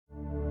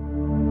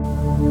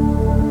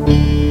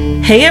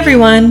Hey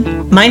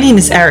everyone, my name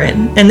is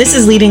Erin, and this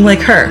is Leading Like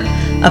Her,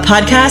 a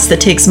podcast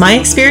that takes my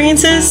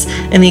experiences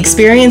and the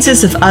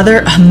experiences of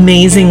other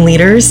amazing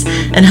leaders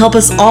and help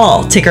us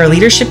all take our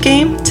leadership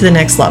game to the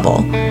next level.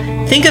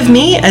 Think of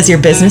me as your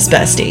business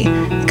bestie,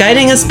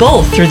 guiding us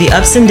both through the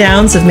ups and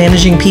downs of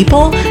managing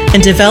people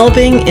and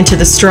developing into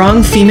the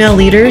strong female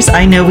leaders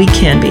I know we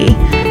can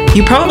be.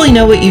 You probably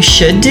know what you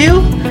should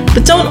do,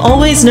 but don't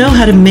always know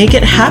how to make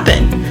it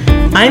happen.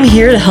 I'm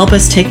here to help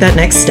us take that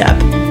next step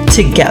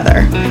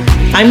together.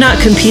 I'm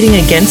not competing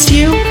against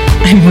you,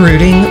 I'm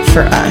rooting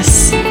for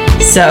us.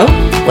 So,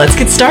 let's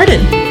get started.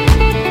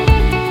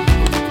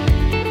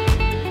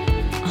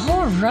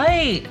 All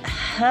right,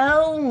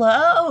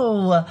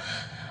 hello.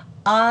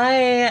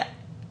 I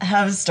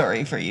have a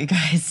story for you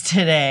guys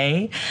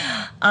today.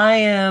 I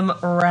am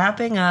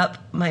wrapping up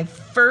my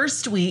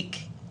first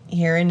week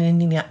here in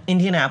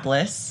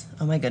Indianapolis.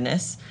 Oh my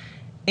goodness.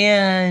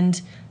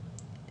 And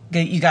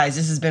you guys,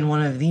 this has been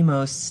one of the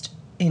most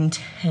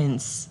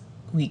intense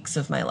weeks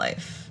of my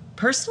life,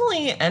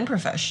 personally and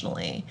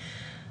professionally.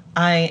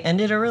 I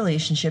ended a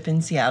relationship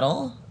in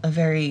Seattle, a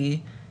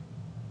very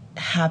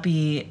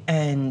happy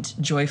and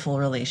joyful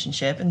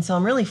relationship. And so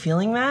I'm really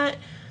feeling that.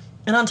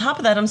 And on top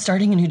of that, I'm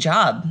starting a new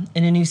job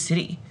in a new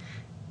city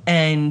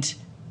and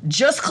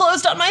just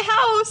closed on my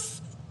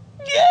house.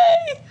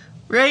 Yay!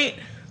 Right?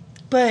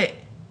 But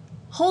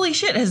holy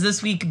shit, has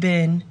this week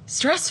been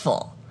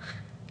stressful.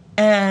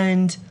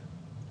 And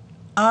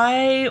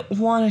I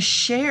want to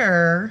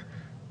share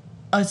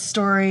a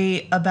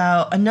story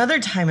about another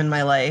time in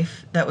my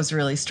life that was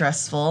really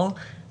stressful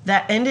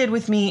that ended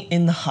with me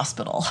in the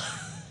hospital.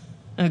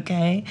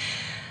 Okay?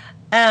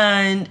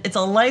 And it's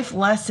a life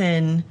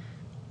lesson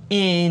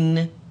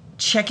in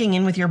checking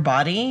in with your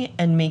body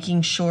and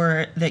making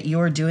sure that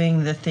you're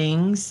doing the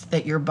things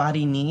that your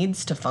body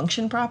needs to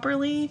function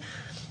properly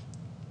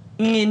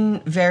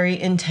in very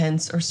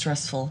intense or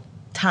stressful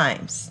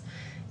times.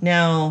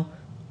 Now,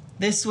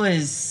 this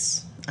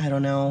was,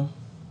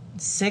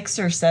 6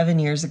 or 7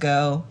 years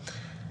ago.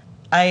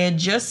 I had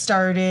just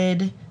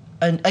started,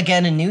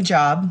 a new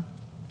job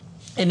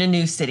in a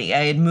new city.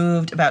 I had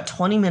moved about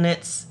 20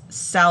 minutes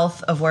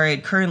south of where I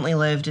had currently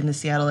lived in the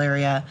Seattle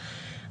area.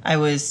 I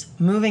was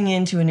moving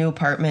into a new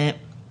apartment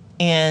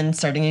and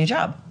starting a new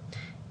job.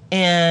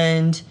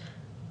 And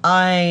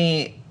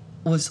I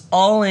was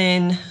all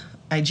in.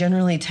 I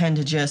generally tend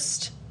to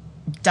just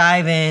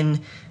dive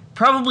in,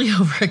 probably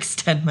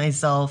overextend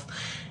myself,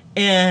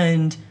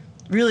 and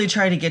really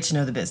try to get to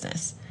know the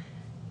business.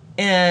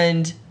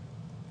 And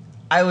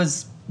I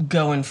was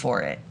going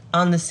for it.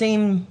 On the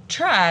same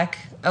track,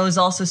 I was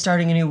also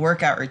starting a new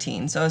workout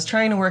routine. So I was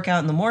trying to work out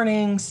in the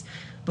mornings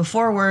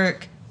before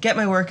work, get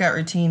my workout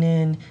routine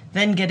in,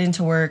 then get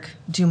into work,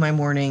 do my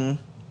morning,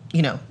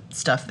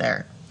 stuff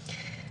there.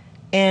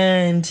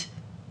 And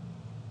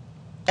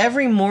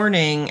every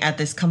morning at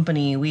this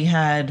company, we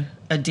had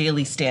a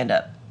daily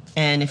stand-up.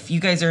 And if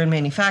you guys are in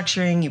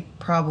manufacturing, you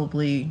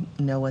probably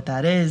know what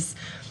that is.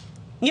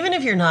 Even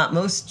if you're not,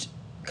 most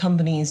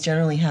companies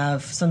generally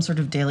have some sort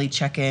of daily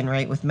check-in,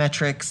 right, with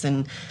metrics,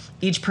 and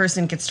each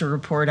person gets to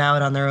report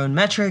out on their own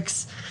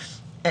metrics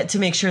to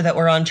make sure that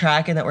we're on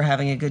track and that we're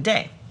having a good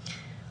day.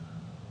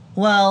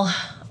 Well,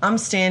 I'm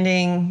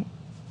standing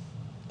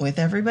with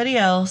everybody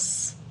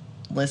else,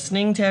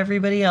 listening to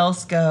everybody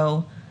else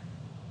go,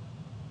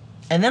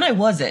 and then I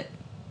wasn't.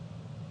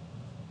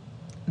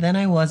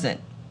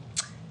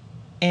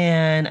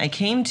 And I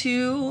came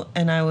to,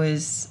 and I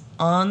was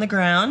on the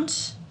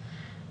ground,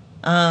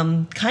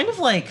 kind of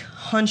like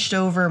hunched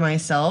over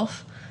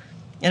myself,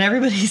 and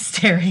everybody's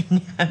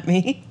staring at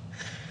me.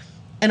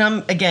 And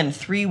I'm, again,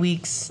 3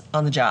 weeks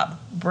on the job,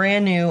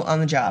 brand new on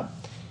the job.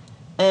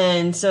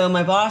 And so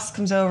my boss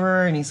comes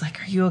over and he's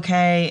like, "Are you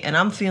okay?" And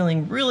I'm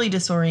feeling really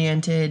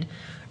disoriented,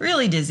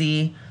 really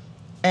dizzy,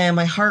 and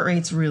my heart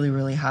rate's really,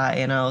 really high.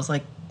 And I was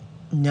like,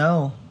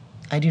 "No,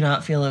 I do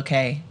not feel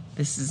okay.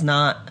 This is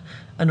not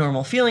a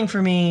normal feeling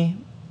for me.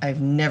 I've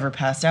never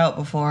passed out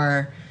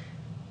before.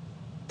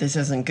 This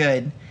isn't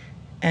good."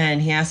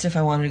 And he asked if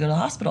I wanted to go to the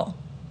hospital.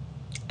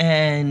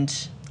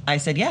 And I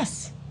said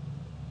yes.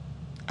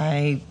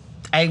 I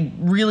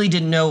really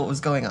didn't know what was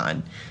going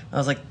on. I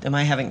was like, am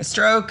I having a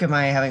stroke? Am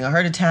I having a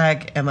heart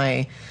attack?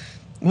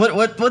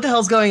 What the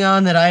hell's going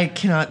on that I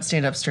cannot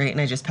stand up straight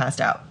and I just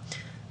passed out?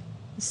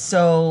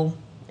 So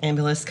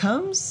ambulance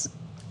comes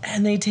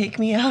and they take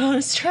me out on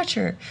a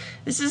stretcher.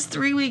 This is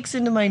 3 weeks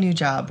into my new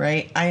job,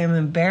 right? I am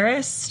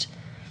embarrassed.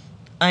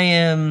 I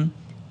am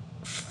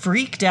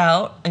freaked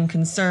out and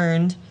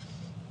concerned,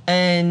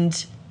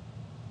 and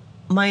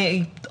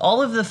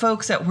all of the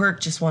folks at work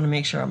just want to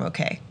make sure I'm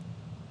okay,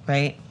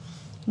 right?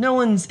 No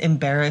one's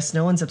embarrassed,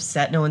 no one's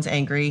upset, no one's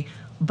angry,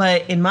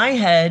 but in my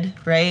head,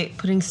 right,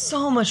 putting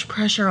so much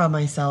pressure on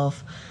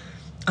myself,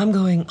 I'm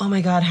going, oh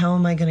my God, how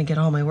am I going to get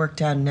all my work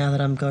done now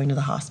that I'm going to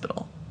the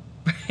hospital,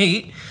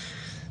 right?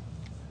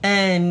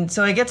 And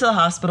so I get to the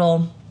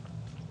hospital,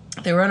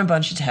 they run a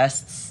bunch of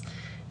tests,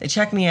 they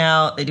check me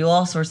out, they do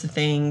all sorts of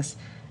things,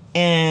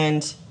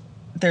 and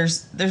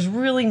there's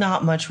really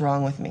not much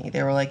wrong with me.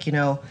 They were like,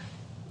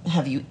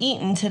 have you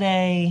eaten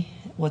today?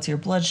 What's your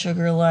blood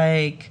sugar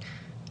like?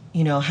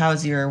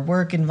 How's your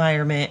work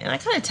environment? And I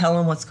kind of tell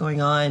them what's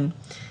going on.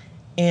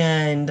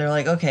 And they're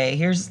like, okay,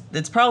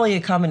 it's probably a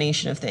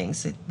combination of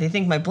things. They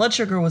think my blood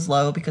sugar was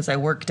low because I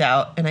worked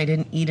out and I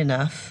didn't eat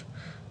enough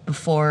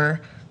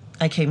before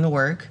I came to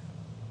work.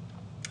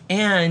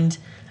 And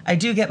I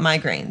do get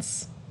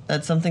migraines.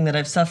 That's something that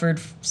I've suffered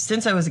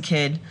since I was a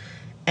kid.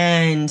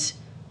 And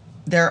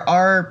there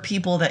are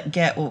people that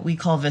get what we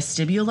call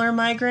vestibular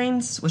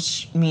migraines,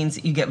 which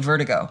means you get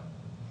vertigo.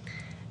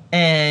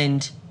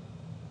 And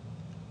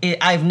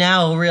I've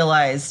now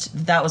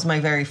realized that was my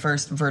very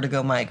first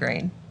vertigo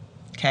migraine.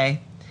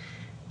 Okay.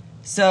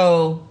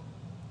 So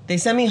they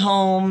sent me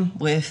home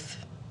with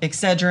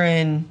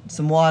Excedrin,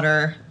 some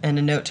water, and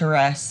a note to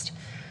rest.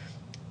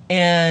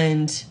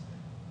 And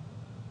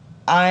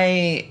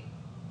I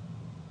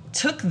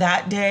took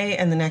that day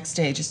and the next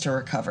day just to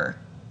recover.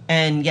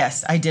 And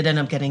yes, I did end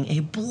up getting a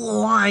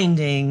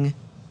blinding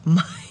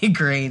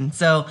migraine.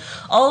 So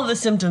all of the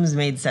symptoms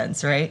made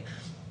sense, right?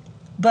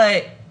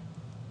 But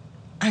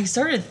I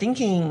started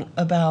thinking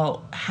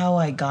about how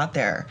I got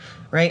there,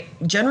 right?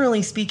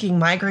 Generally speaking,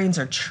 migraines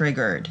are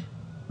triggered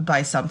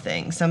by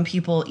something. Some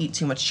people eat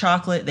too much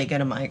chocolate, they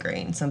get a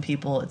migraine. Some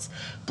people it's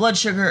blood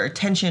sugar or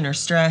tension or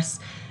stress.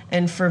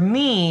 And for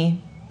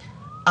me,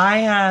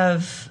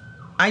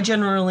 I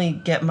generally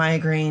get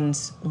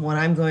migraines when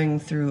I'm going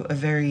through a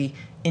very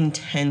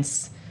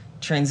intense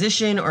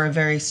transition or a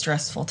very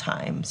stressful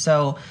time.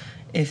 So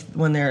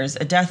when there's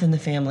a death in the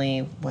family,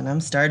 when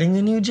I'm starting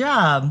a new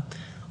job,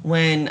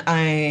 when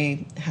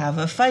I have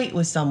a fight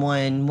with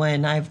someone,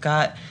 when I've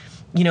got,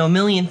 a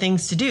million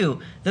things to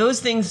do,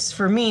 those things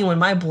for me, when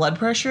my blood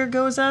pressure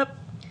goes up,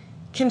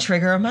 can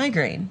trigger a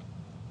migraine.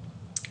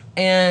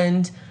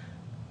 And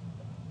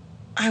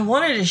I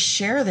wanted to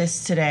share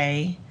this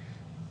today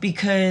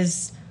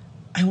because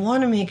I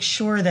want to make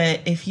sure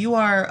that if you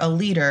are a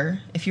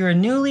leader, if you're a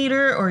new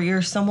leader or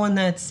you're someone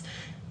that's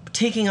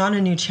taking on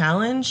a new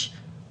challenge,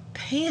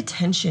 pay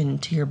attention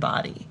to your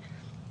body,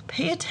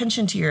 pay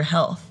attention to your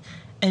health,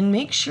 and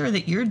make sure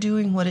that you're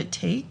doing what it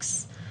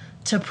takes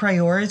to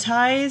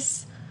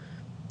prioritize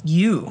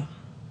you.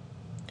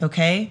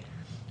 Okay?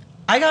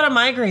 I got a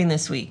migraine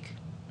this week.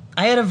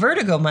 I had a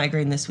vertigo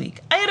migraine this week.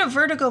 I had a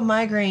vertigo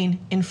migraine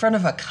in front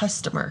of a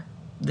customer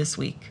this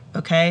week.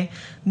 Okay?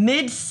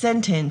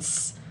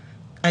 Mid-sentence,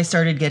 I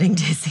started getting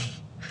dizzy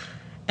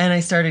and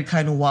I started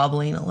kind of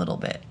wobbling a little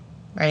bit,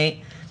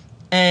 right?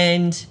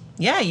 And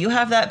yeah, you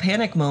have that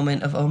panic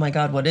moment of, oh my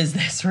God, what is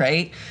this,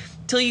 right?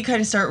 Till you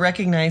kind of start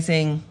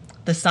recognizing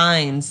the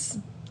signs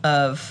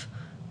of,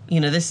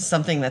 this is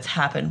something that's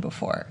happened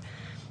before.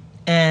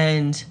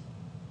 And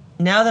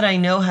now that I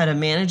know how to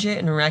manage it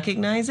and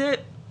recognize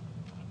it,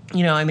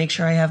 I make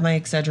sure I have my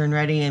Excedrin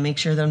ready. I make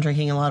sure that I'm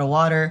drinking a lot of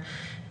water.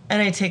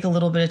 And I take a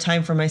little bit of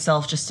time for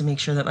myself just to make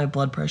sure that my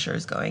blood pressure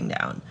is going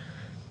down.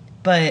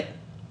 But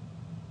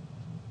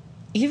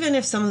even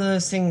if some of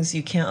those things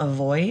you can't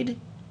avoid,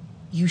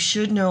 you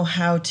should know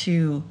how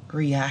to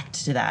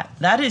react to that.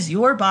 That is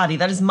your body.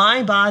 That is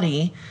my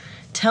body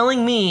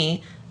telling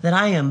me that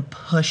I am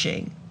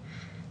pushing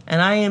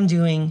and I am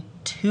doing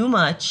too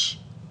much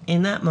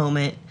in that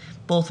moment,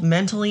 both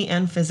mentally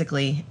and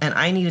physically, and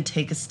I need to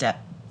take a step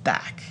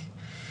back.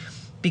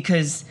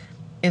 Because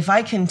if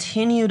I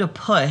continue to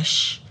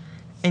push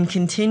and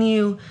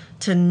continue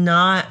to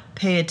not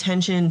pay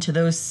attention to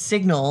those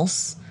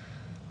signals,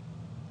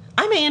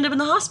 I may end up in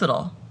the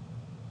hospital.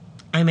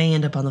 I may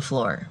end up on the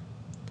floor.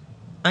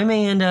 I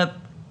may end up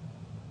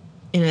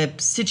in a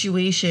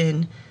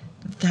situation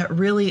that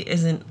really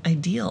isn't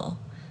ideal.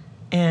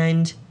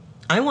 And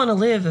I want to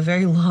live a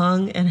very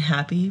long and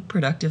happy,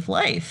 productive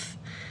life.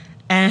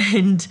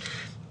 And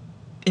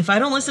if I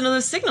don't listen to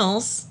those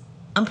signals,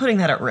 I'm putting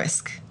that at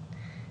risk.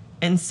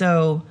 And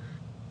so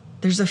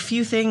there's a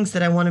few things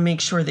that I want to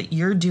make sure that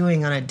you're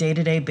doing on a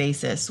day-to-day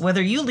basis,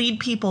 whether you lead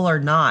people or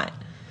not,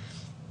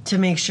 to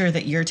make sure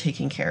that you're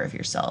taking care of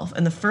yourself.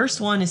 And the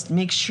first one is to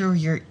make sure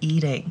you're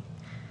eating.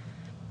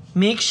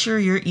 Make sure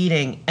you're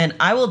eating. And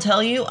I will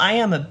tell you, I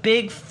am a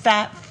big,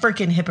 fat,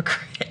 freaking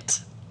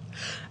hypocrite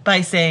by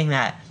saying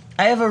that.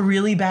 I have a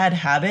really bad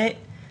habit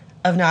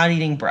of not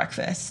eating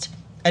breakfast.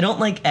 I don't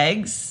like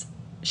eggs.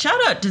 Shout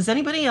out, does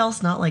anybody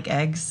else not like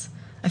eggs?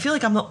 I feel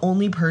like I'm the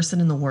only person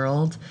in the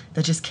world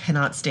that just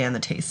cannot stand the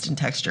taste and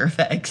texture of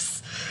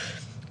eggs.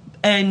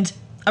 And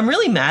I'm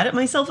really mad at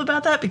myself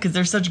about that because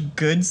they're such a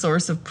good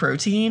source of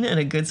protein and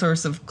a good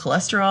source of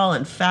cholesterol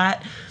and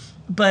fat.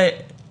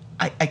 But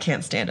I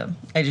can't stand them.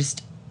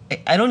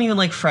 I don't even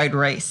like fried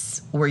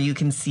rice where you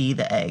can see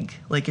the egg.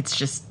 Like it's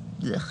just,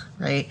 ugh,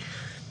 right?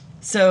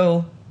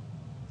 So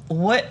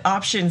what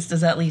options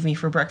does that leave me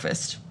for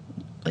breakfast?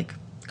 Like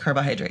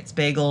carbohydrates,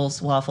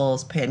 bagels,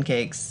 waffles,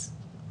 pancakes,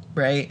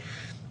 right?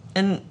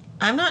 And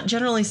I'm not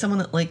generally someone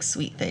that likes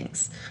sweet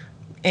things.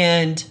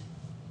 And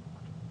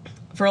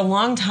for a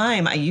long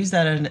time, I used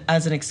that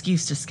as an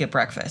excuse to skip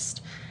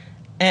breakfast.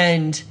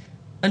 And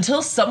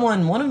until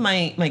one of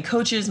my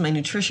coaches, my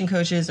nutrition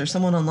coaches, or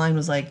someone online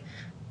was like,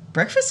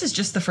 breakfast is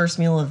just the first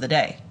meal of the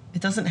day.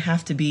 It doesn't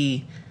have to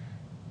be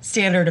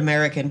standard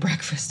American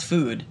breakfast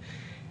food.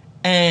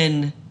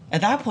 And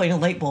at that point, a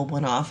light bulb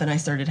went off and I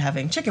started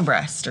having chicken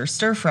breast or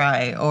stir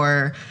fry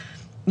or,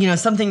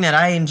 something that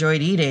I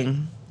enjoyed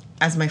eating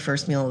as my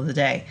first meal of the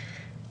day.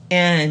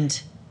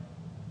 And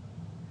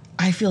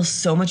I feel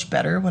so much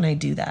better when I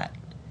do that.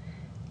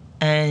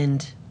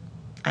 And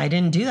I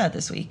didn't do that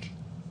this week.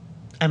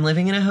 I'm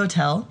living in a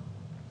hotel.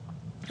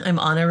 I'm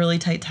on a really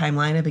tight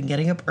timeline. I've been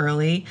getting up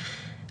early.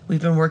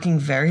 We've been working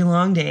very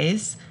long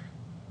days.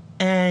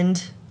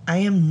 And I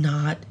am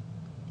not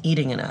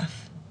eating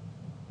enough.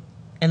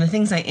 And the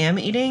things I am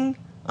eating,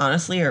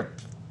 honestly, are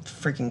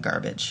freaking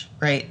garbage,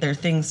 right? They're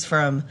things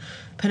from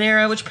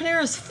Panera, which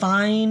Panera is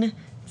fine.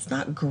 It's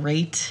not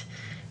great.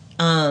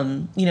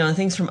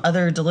 Things from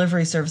other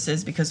delivery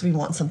services because we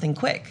want something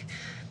quick.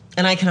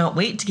 And I cannot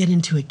wait to get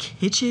into a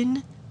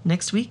kitchen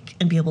next week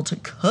and be able to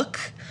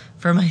cook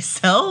for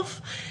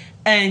myself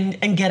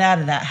and get out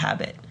of that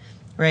habit,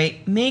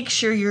 right? Make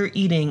sure you're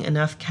eating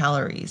enough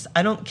calories.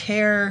 I don't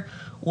care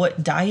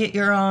what diet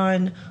you're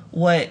on,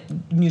 what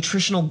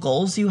nutritional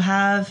goals you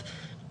have.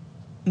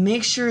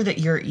 Make sure that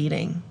you're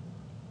eating.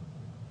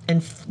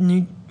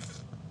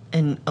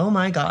 And oh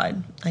my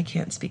God, I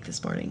can't speak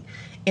this morning.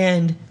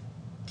 And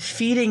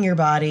feeding your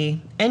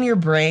body and your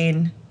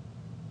brain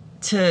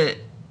to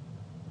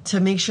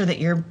make sure that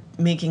you're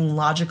making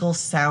logical,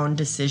 sound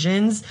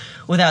decisions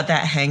without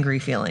that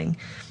hangry feeling.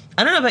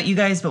 I don't know about you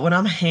guys, but when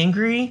I'm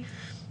hangry,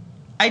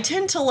 I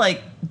tend to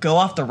go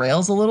off the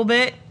rails a little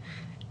bit,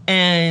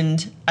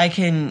 and I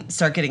can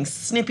start getting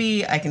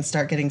snippy. I can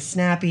start getting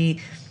snappy.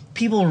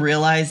 People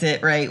realize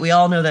it, right? We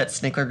all know that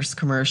Snickers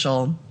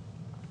commercial.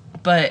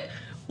 But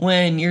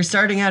when you're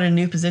starting out in a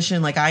new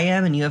position like I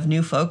am and you have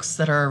new folks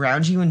that are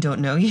around you and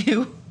don't know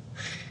you,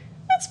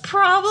 that's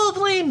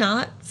probably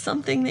not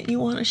something that you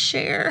want to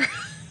share.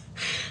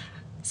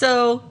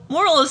 So,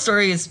 moral of the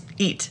story is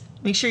eat.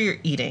 Make sure you're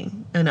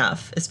eating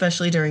enough,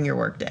 especially during your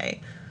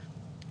workday.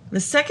 The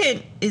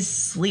second is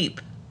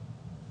sleep.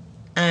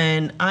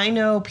 And I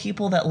know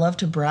people that love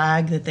to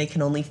brag that they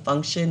can only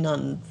function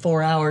on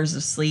 4 hours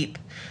of sleep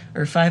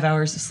or 5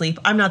 hours of sleep.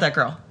 I'm not that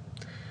girl.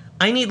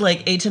 I need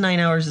 8 to 9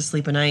 hours of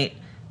sleep a night.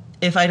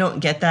 If I don't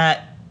get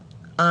that,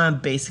 I'm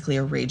basically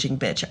a raging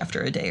bitch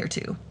after a day or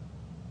two.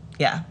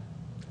 Yeah.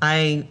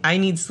 I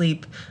need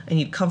sleep. I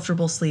need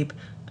comfortable sleep.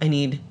 I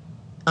need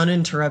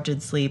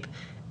uninterrupted sleep.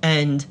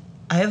 And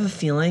I have a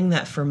feeling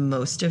that for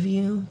most of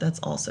you, that's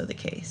also the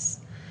case.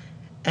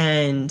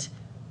 And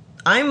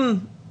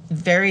I'm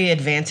very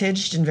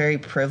advantaged and very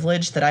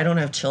privileged that I don't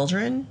have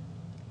children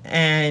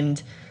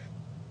and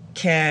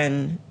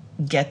can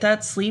get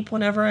that sleep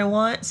whenever I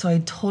want. So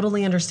I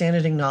totally understand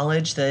and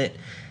acknowledge that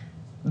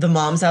the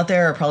moms out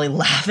there are probably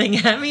laughing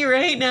at me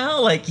right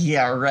now.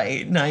 Yeah,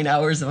 right. 9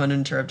 hours of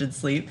uninterrupted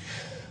sleep.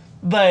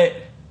 But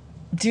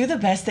do the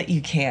best that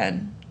you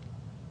can.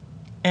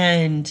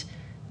 And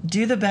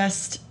do the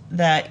best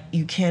that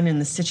you can in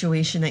the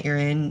situation that you're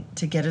in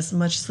to get as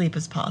much sleep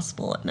as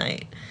possible at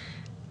night.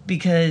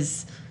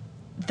 Because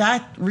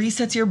that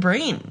resets your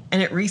brain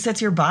and it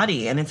resets your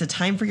body. And it's a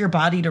time for your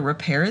body to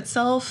repair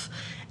itself.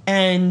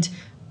 And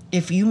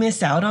if you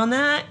miss out on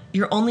that,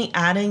 you're only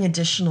adding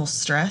additional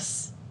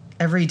stress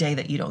every day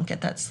that you don't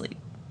get that sleep.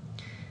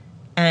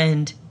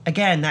 And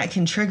again, that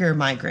can trigger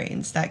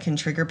migraines, that can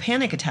trigger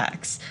panic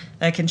attacks,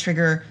 that can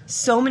trigger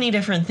so many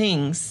different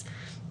things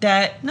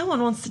that no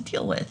one wants to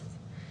deal with.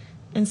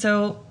 And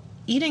so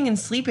eating and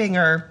sleeping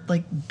are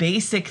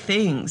basic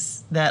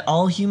things that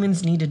all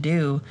humans need to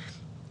do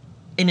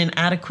in an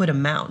adequate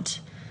amount.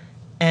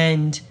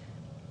 And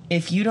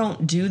if you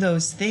don't do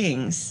those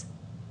things,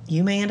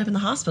 you may end up in the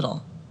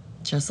hospital,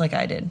 just like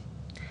I did.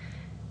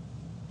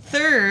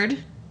 Third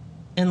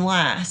and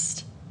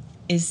last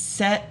is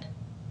set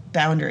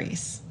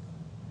boundaries.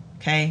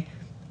 Okay?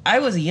 I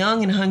was a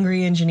young and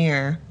hungry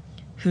engineer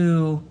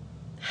who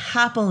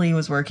happily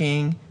was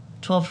working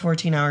 12,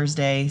 14 hours a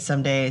day,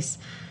 some days,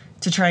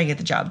 to try and get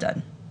the job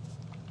done.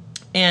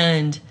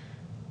 And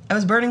I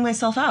was burning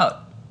myself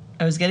out.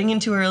 I was getting in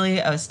too early.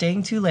 I was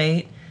staying too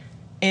late.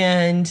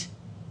 And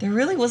there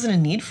really wasn't a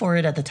need for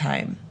it at the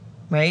time,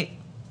 right?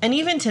 And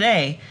even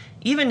today,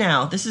 even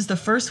now, this is the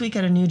first week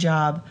at a new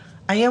job.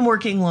 I am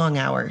working long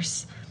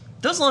hours.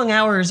 Those long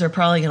hours are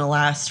probably going to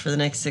last for the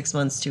next 6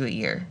 months to a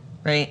year,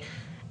 right?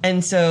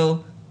 And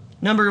so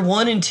number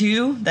 1 and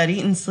 2, that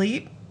eat and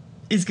sleep,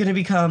 is going to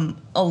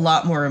become a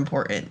lot more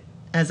important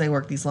as I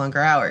work these longer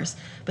hours.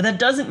 But that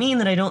doesn't mean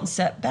that I don't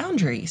set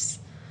boundaries.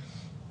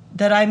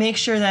 That I make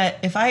sure that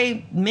if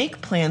I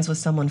make plans with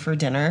someone for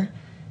dinner,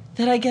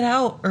 that I get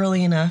out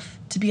early enough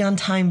to be on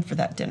time for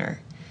that dinner.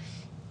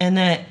 And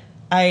that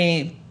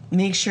I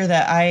make sure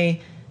that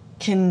I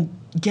can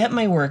get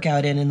my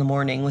workout in the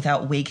morning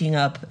without waking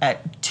up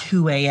at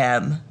 2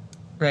 a.m.,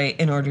 right,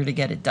 in order to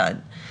get it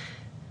done.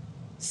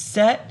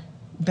 Set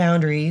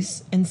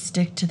boundaries and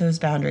stick to those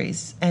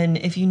boundaries. And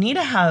if you need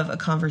to have a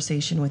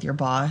conversation with your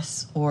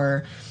boss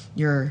or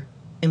your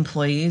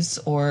employees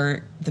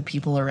or the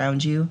people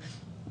around you,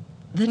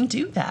 then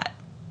do that.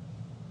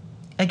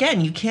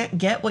 Again, you can't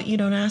get what you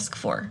don't ask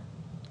for.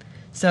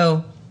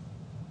 So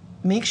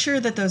make sure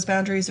that those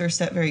boundaries are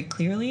set very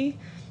clearly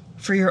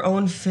for your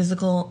own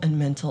physical and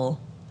mental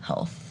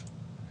health.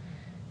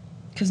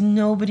 Because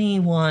nobody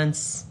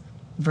wants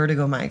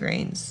vertigo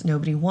migraines.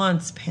 Nobody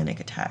wants panic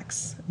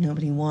attacks.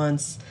 Nobody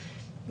wants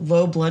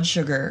low blood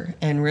sugar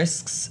and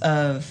risks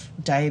of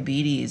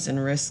diabetes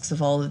and risks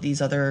of all of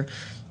these other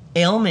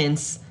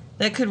ailments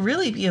that could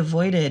really be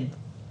avoided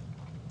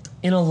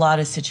in a lot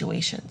of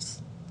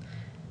situations.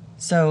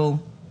 So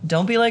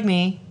don't be like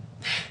me.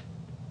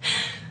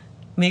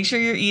 Make sure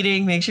you're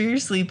eating, make sure you're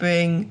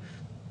sleeping,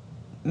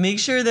 make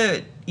sure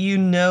that you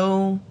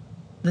know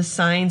the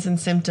signs and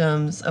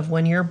symptoms of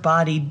when your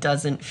body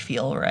doesn't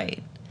feel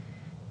right.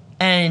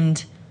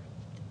 And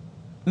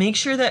make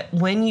sure that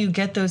when you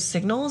get those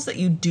signals that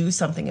you do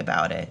something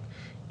about it.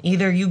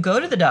 Either you go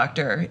to the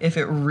doctor if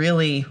it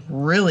really,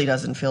 really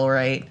doesn't feel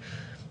right,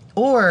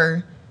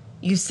 or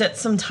you set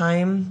some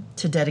time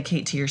to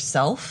dedicate to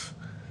yourself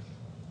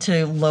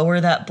to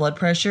lower that blood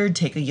pressure,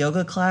 take a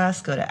yoga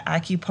class, go to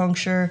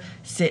acupuncture,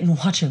 sit and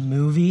watch a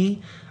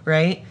movie,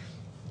 right?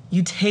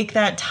 You take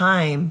that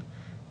time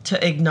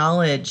to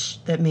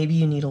acknowledge that maybe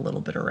you need a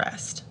little bit of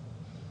rest.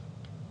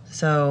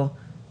 So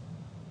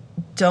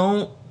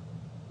don't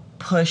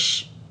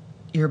push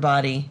your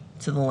body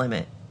to the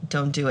limit.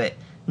 Don't do it.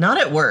 Not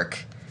at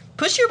work.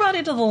 Push your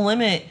body to the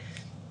limit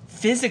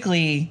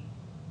physically,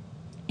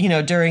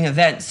 during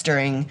events,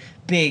 during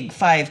big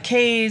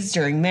 5Ks,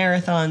 during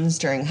marathons,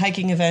 during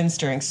hiking events,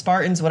 during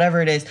Spartans,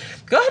 whatever it is.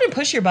 Go ahead and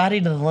push your body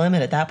to the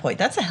limit at that point.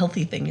 That's a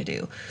healthy thing to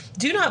do.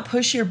 Do not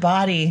push your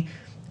body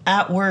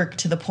at work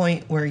to the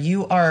point where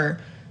you are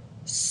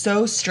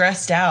so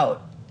stressed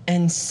out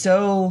and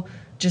so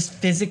just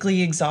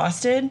physically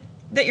exhausted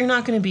that you're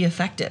not going to be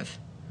effective.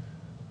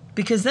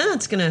 Because then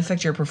it's going to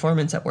affect your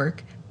performance at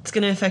work. It's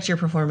going to affect your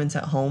performance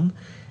at home.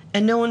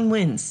 And no one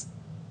wins.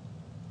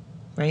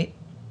 Right?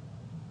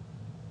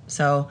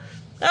 So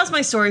that was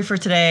my story for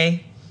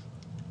today.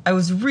 I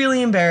was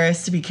really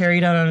embarrassed to be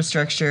carried out on a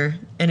structure,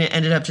 and it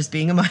ended up just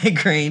being a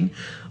migraine.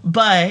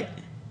 But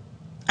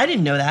I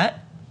didn't know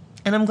that.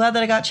 And I'm glad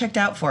that I got checked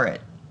out for it.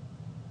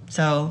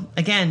 So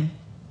again,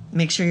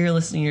 make sure you're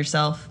listening to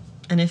yourself.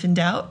 And if in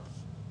doubt,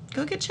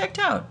 go get checked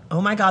out.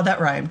 Oh my God,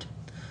 that rhymed.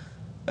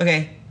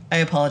 Okay, I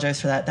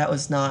apologize for that. That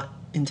was not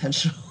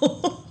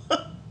intentional.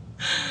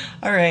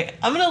 All right,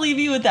 I'm going to leave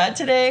you with that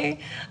today.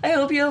 I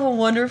hope you have a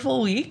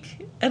wonderful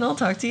week, and I'll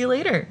talk to you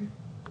later.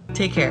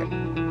 Take care.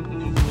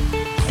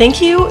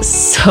 Thank you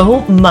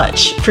so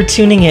much for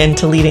tuning in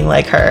to Leading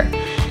Like Her.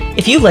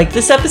 If you liked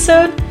this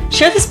episode,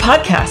 share this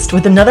podcast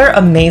with another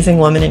amazing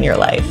woman in your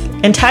life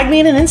and tag me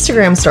in an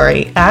Instagram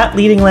story at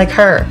Leading Like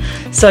Her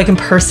so I can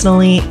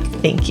personally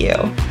thank you.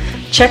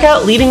 Check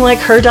out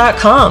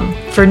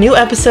leadinglikeher.com for new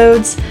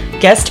episodes,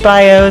 guest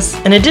bios,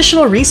 and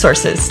additional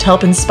resources to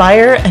help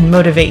inspire and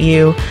motivate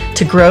you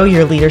to grow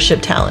your leadership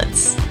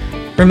talents.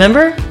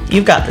 Remember,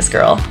 you've got this,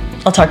 girl.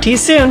 I'll talk to you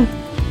soon.